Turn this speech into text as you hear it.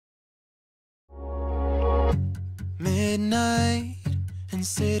midnight and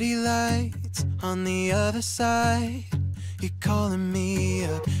city lights on the other side. You're calling me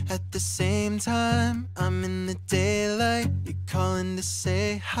up at the same time. I'm in the daylight. You're calling to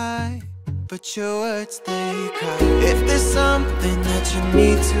say hi, but your words, they cry. If there's something that you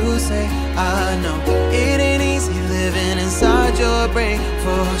need to say, I know it ain't easy living inside your brain,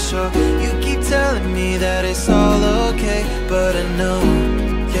 for sure. You keep telling me that it's all okay, but I know,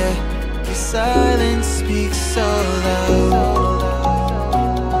 yeah, your silence speaks so loud.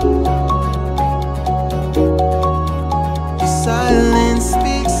 Your silence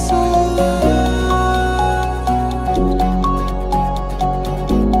speaks so loud.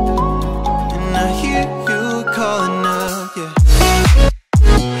 Calling up, yeah.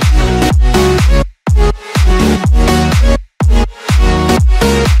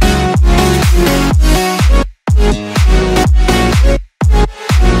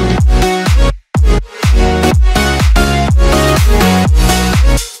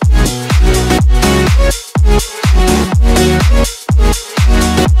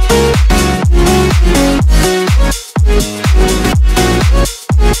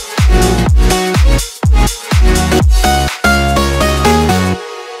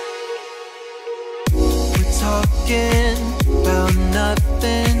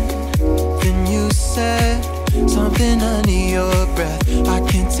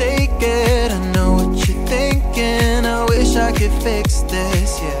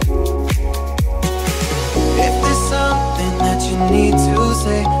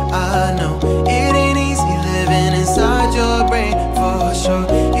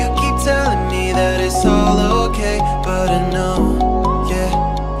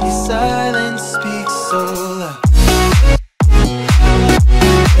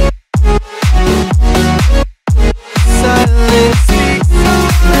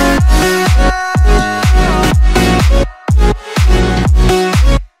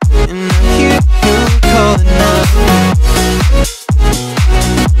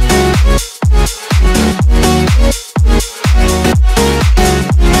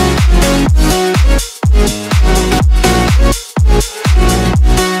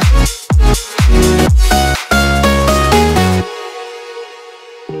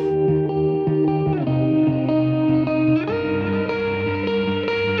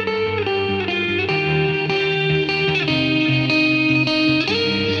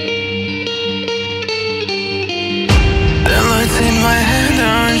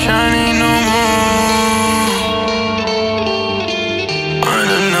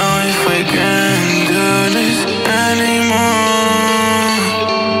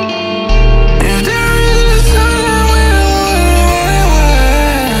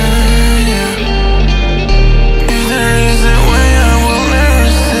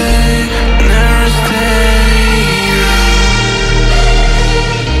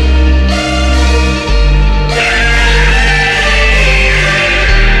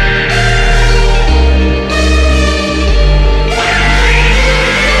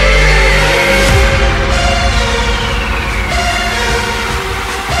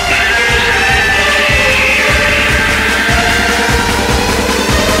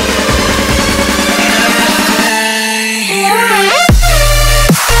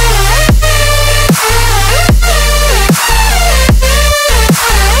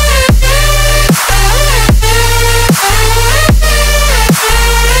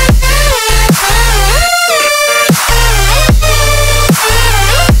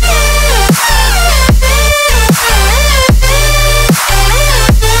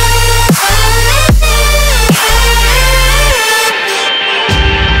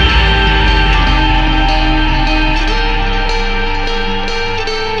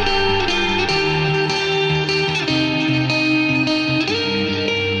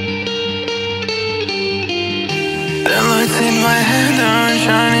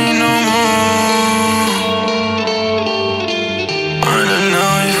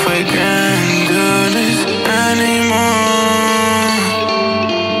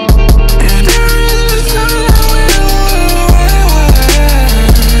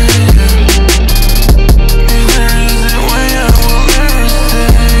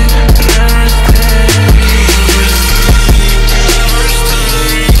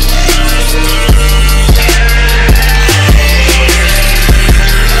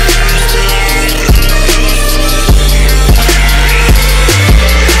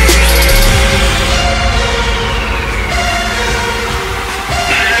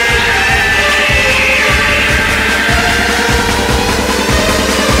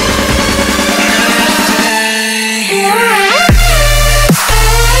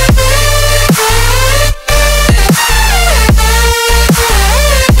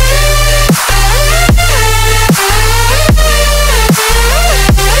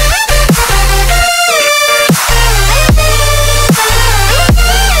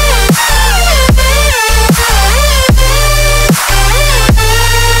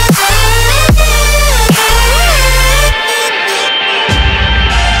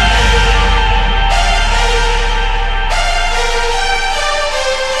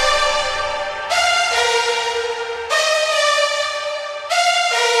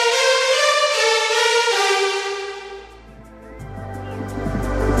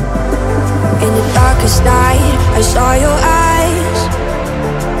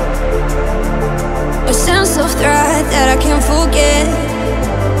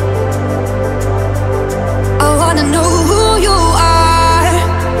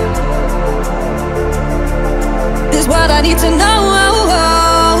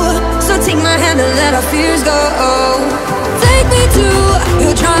 fears go. Take me to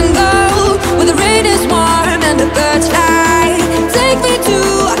your jungle, where the rain is warm and the birds fly. Take me to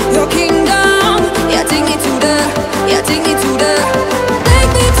your kingdom, yeah, take me to the, yeah, take me to the.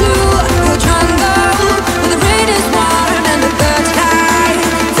 Take me to your jungle, where the rain is warm and the birds fly.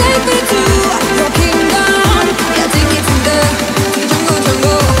 Take me to your kingdom, yeah, take me to the jungle,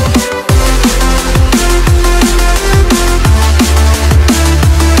 jungle.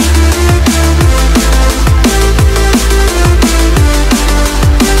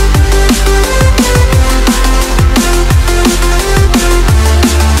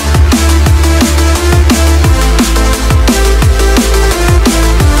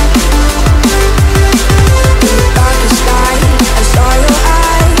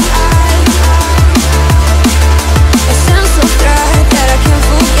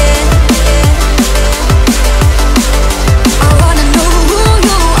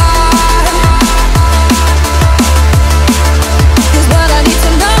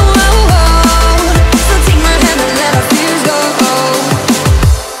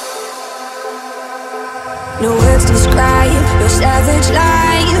 No words describe your savage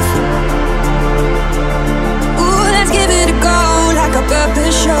life. Ooh, let's give it a go like our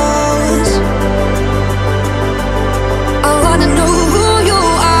purpose shows. I wanna know who you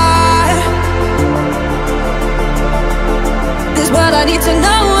are. This is what I need to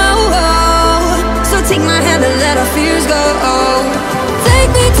know. So take my hand and let our fears go. Take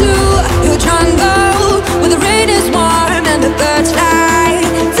me to your jungle, where the rain is warm and the birds fly.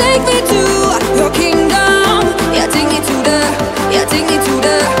 Take me to your kingdom, yeah, take me to the, yeah, take me to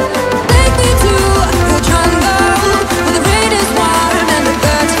the. Take me to your jungle, where the rain is warm and the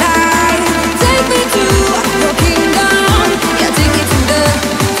birds fly. Take me to your kingdom, yeah, take me to the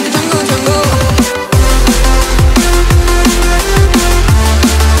jungle, jungle.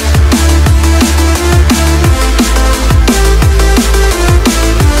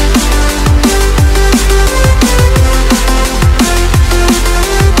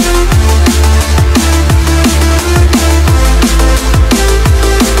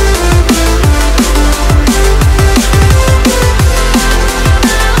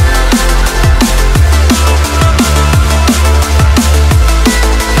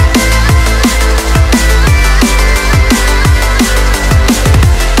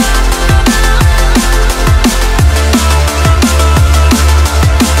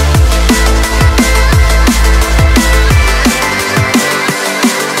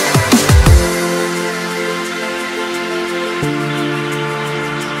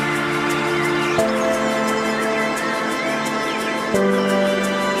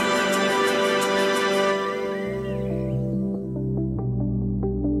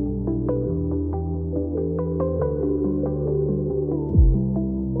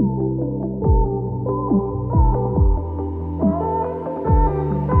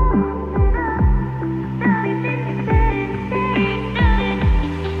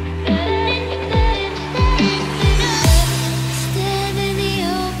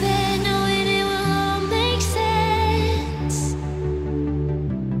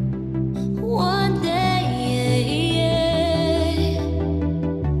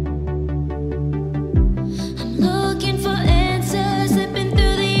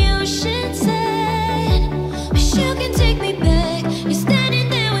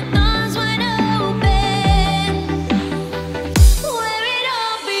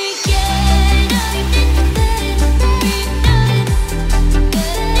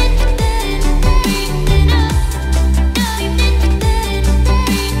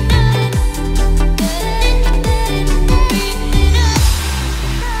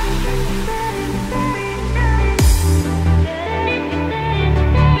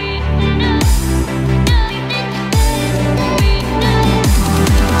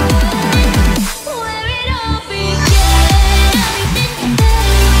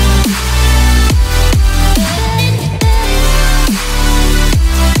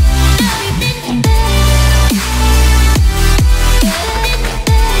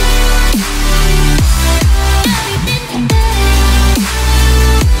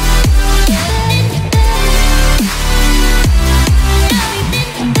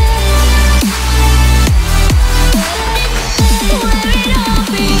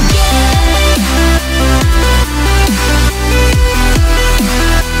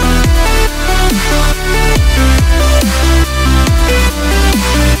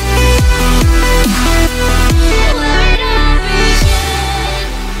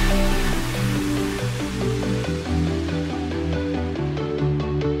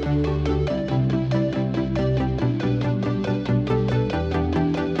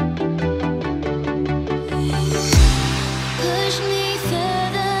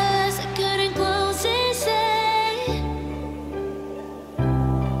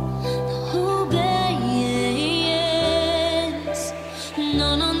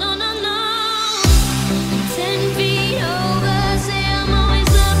 No, no, no, no, no. 10 feet over, say I'm always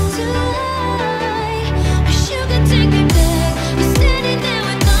up too high. Wish you could take me back. You're standing there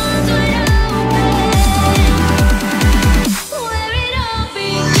with arms wide open. Where it all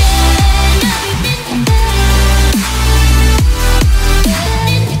began.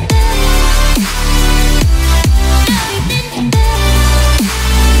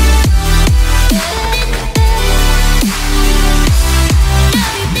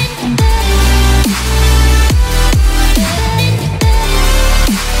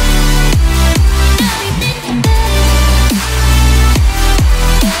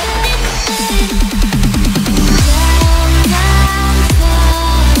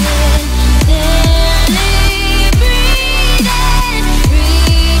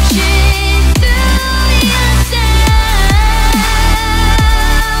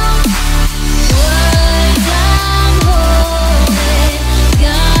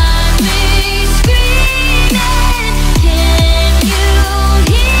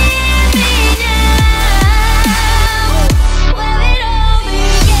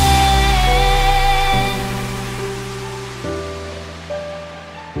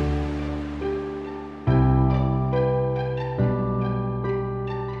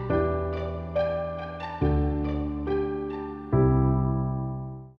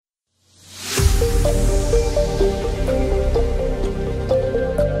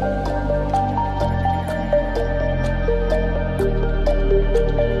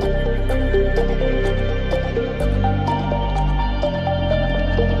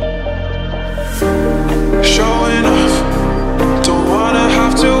 Showing off, don't wanna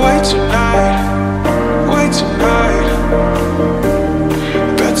have to wait tonight. Wait tonight.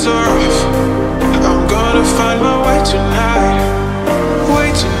 Better off, I'm gonna find my way tonight.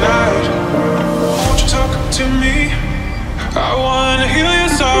 Wait tonight. Won't you talk to me? I wanna heal your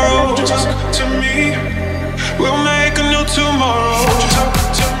sorrow. Won't you talk to me? We'll make a new tomorrow. Won't you talk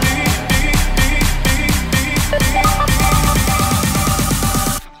to me?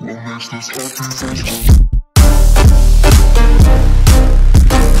 What makes this happen?